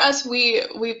 luckily for us, we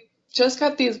just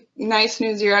got these nice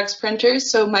new Xerox printers.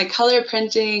 So my color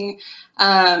printing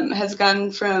has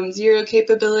gone from zero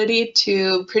capability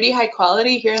to pretty high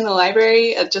quality here in the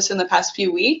library just in the past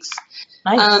few weeks.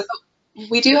 Nice.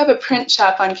 We do have a print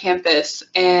shop on campus,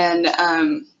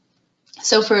 and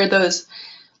so for those,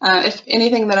 if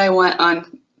anything that I want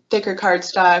on thicker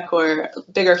cardstock or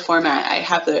bigger format, I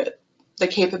have the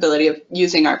capability of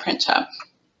using our print shop.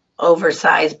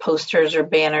 Oversized posters or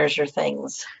banners or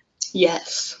things.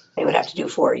 Yes. They would have to do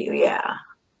for you, yeah.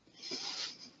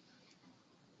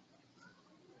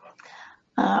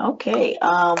 Okay.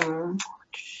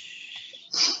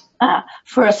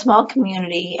 For a small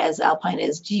community as Alpine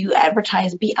is, do you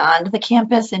advertise beyond the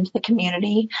campus into the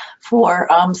community for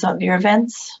some of your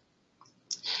events?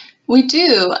 We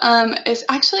do. It's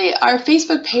actually, our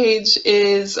Facebook page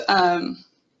is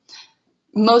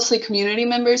mostly community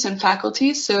members and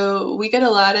faculty, so we get a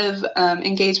lot of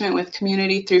engagement with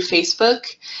community through Facebook.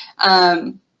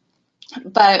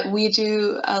 But we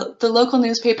do, the local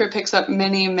newspaper picks up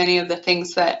many of the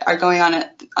things that are going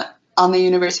on the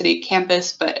university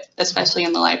campus, but especially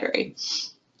in the library.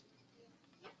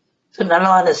 So not a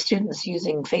lot of students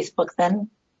using Facebook then?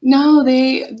 No,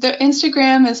 the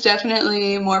Instagram is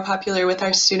definitely more popular with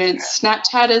our students.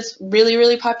 Snapchat is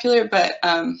really popular, but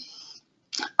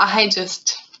I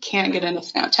just can't get into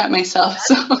Snapchat myself.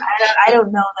 So I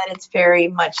don't know that it's very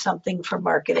much something for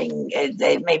marketing.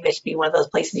 It may just be one of those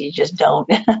places you just don't.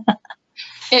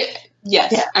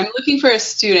 Yes, yeah. I'm looking for a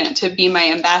student to be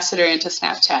my ambassador into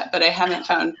Snapchat, but I haven't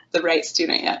found the right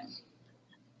student yet.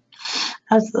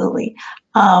 Absolutely.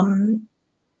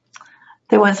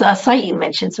 There was a site you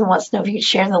mentioned. Someone wants to know if you could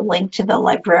share the link to the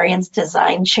Librarian's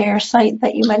Design Chair site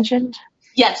that you mentioned.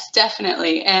 Yes,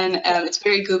 definitely. And it's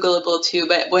very Googleable too,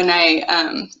 but when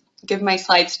I give my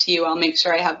slides to you, I'll make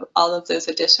sure I have all of those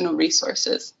additional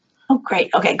resources. Oh, great.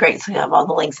 Okay, great. So you have all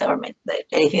the links that were meant,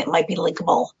 anything that might be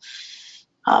linkable.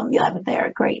 You'll have it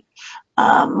there. Great.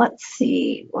 Let's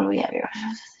see. What do we have here?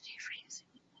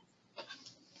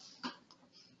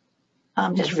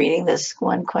 I'm just reading this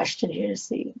one question here to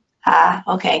see.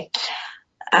 Okay.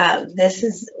 This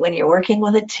is when you're working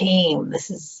with a team.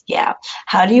 This is, yeah.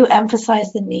 How do you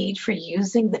emphasize the need for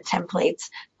using the templates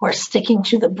or sticking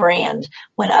to the brand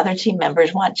when other team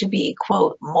members want to be,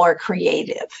 quote, more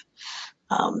creative?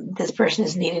 this person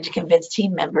is needed to convince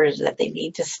team members that they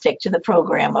need to stick to the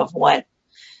program of what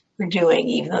we're doing,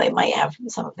 even though they might have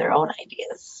some of their own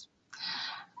ideas?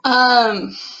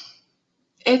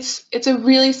 It's a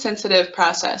really sensitive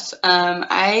process.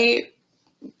 I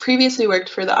previously worked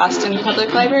for the Austin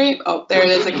Public Library. Oh, there it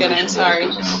is again. I'm sorry.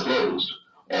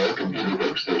 All computer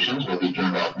workstations will be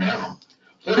turned off now.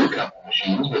 Photocopy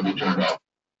machines will be turned off.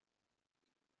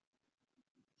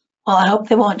 Well, I hope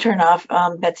they won't turn off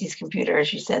Betsy's computer.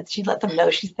 She said she'd let them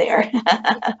know she's there.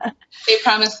 They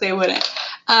promised they wouldn't.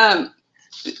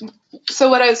 So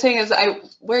what I was saying is I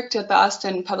worked at the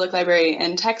Austin Public Library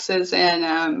in Texas,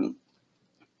 and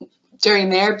during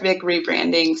their big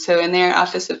rebranding, so in their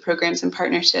Office of Programs and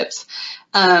Partnerships,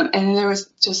 and there was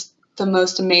just the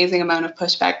most amazing amount of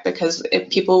pushback because if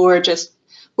people were just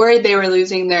worried they were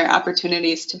losing their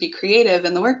opportunities to be creative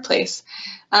in the workplace.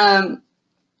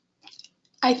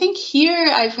 I think here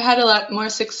I've had a lot more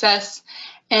success,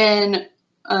 and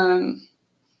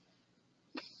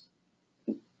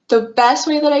the best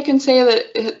way that I can say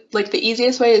that, like the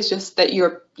easiest way, is just that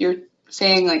you're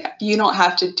saying like you don't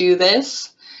have to do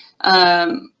this.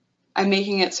 I'm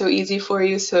making it so easy for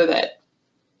you so that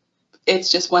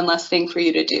it's just one less thing for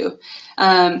you to do.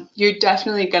 You're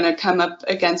definitely going to come up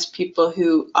against people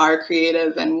who are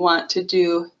creative and want to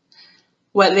do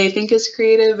what they think is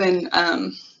creative, and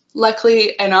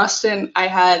luckily in Austin, I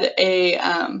had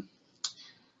a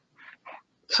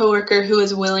coworker who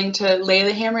was willing to lay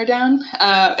the hammer down,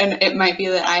 and it might be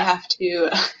that I have to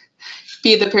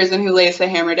be the person who lays the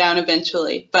hammer down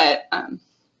eventually, but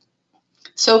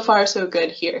so far so good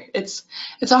here. It's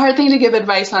a hard thing to give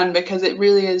advice on because it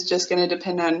really is just going to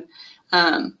depend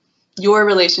on your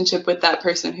relationship with that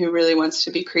person who really wants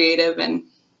to be creative, and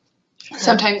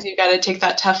sometimes you've got to take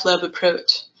that tough love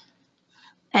approach.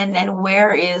 And then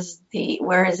where is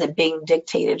it being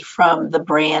dictated from, the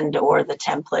brand or the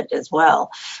template as well?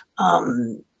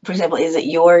 For example, is it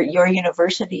your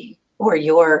university or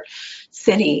your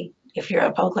city, if you're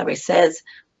a public library, says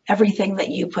everything that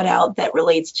you put out that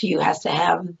relates to you has to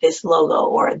have this logo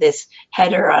or this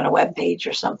header on a web page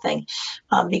or something,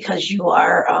 because you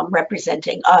are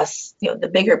representing us, the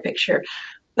bigger picture.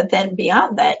 But then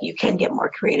beyond that, you can get more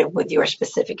creative with your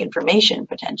specific information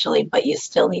potentially, but you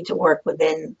still need to work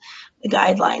within the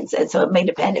guidelines. And so it may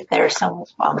depend if there's some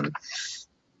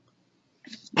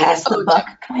pass the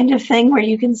buck kind of thing where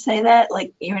you can say that.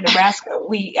 Like here in Nebraska,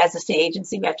 we as a state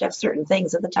agency, we have to have certain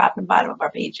things at the top and bottom of our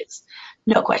pages.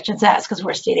 No questions asked because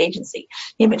we're a state agency.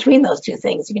 In between those two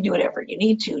things, you can do whatever you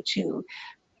need to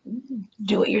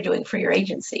do what you're doing for your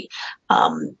agency.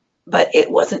 But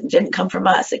it didn't come from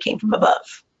us, it came from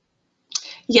above.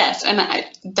 Yes, and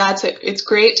that's it. It's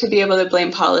great to be able to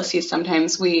blame policies.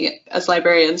 Sometimes we as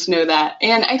librarians know that.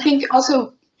 And I think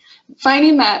also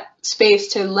finding that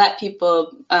space to let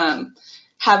people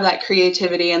have that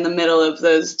creativity in the middle of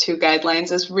those two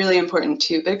guidelines is really important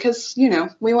too, because,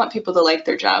 we want people to like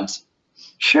their jobs.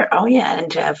 Sure. Oh yeah,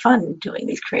 and to have fun doing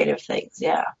these creative things.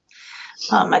 Yeah.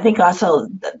 I think also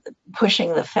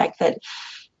pushing the fact that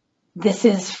this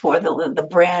is for the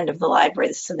brand of the library.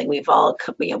 This is something we've all,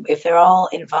 if they're all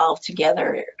involved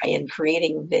together in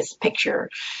creating this picture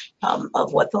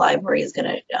of what the library is going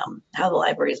to, how the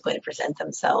library is going to present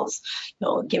themselves,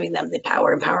 giving them the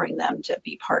power, empowering them to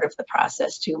be part of the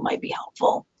process too might be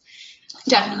helpful.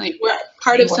 Definitely, we're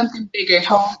part of something bigger.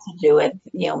 Told to do it,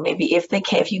 maybe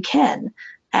if you can,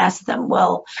 ask them.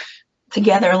 Well,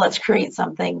 together, let's create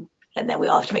something, and then we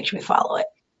all have to make sure we follow it.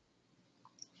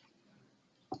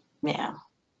 Yeah,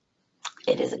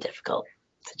 it is a difficult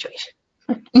situation.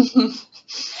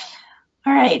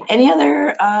 All right, any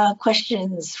other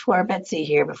questions for Betsy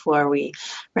here before we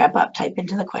wrap up? Type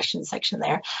into the questions section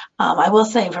there. I will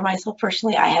say for myself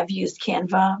personally, I have used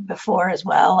Canva before as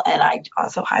well, and I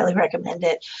also highly recommend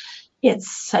it. It's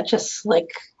such a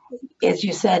slick, as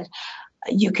you said,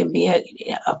 you can be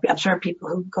I'm sure people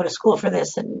who go to school for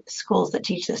this and schools that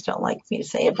teach this don't like me to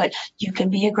say it, but you can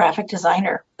be a graphic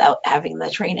designer without having the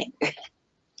training.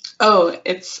 Oh,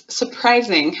 it's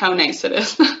surprising how nice it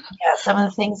is. Yeah, some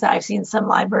of the things that I've seen some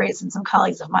libraries and some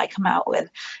colleagues of mine come out with,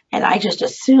 and I just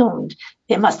assumed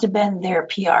it must have been their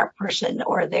PR person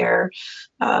or their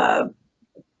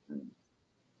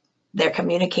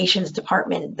communications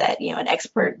department that, an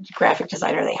expert graphic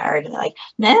designer they hired, and they're like,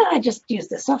 nah, I just use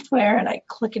the software and I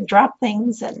click and drop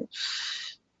things, and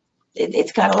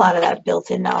it's got a lot of that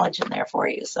built-in knowledge in there for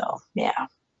you. So yeah,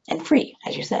 and free,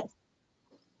 as you said.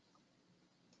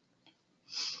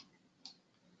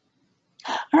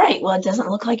 All right, well, it doesn't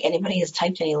look like anybody has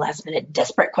typed any last-minute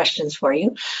desperate questions for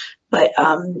you, but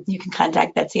you can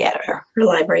contact Betsy at her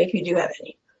library if you do have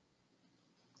any.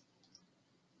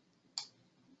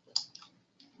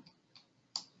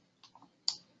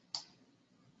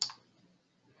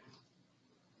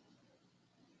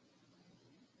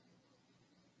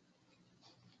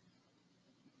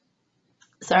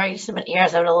 Sorry, just a minute here. I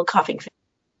was having a little coughing fit.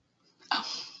 Oh,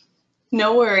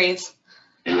 no worries.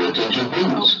 Your attention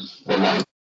please. The library.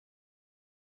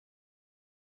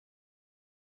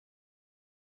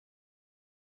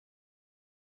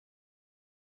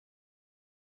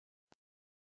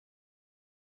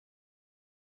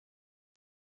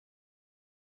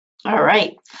 All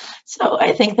right. So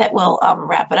I think that will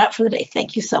wrap it up for the day.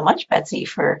 Thank you so much, Betsy,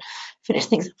 for finishing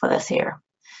things up with us here.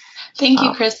 Thank you,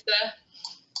 Um, Krista.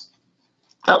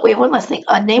 but we have one last thing.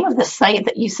 Name of the site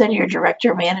that you said your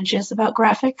director manages about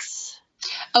graphics?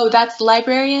 Oh, that's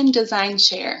Librarian Design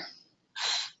Share.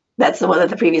 That's the one that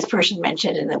the previous person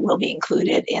mentioned, and it will be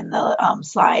included in the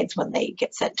slides when they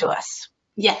get sent to us.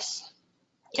 Yes.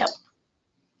 Yep.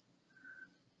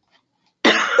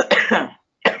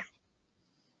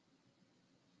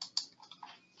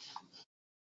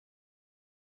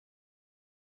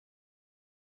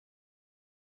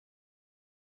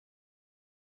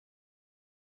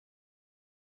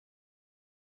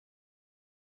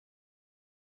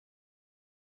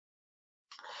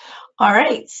 All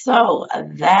right, so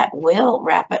that will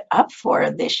wrap it up for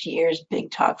this year's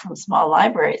Big Talk from Small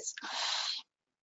Libraries.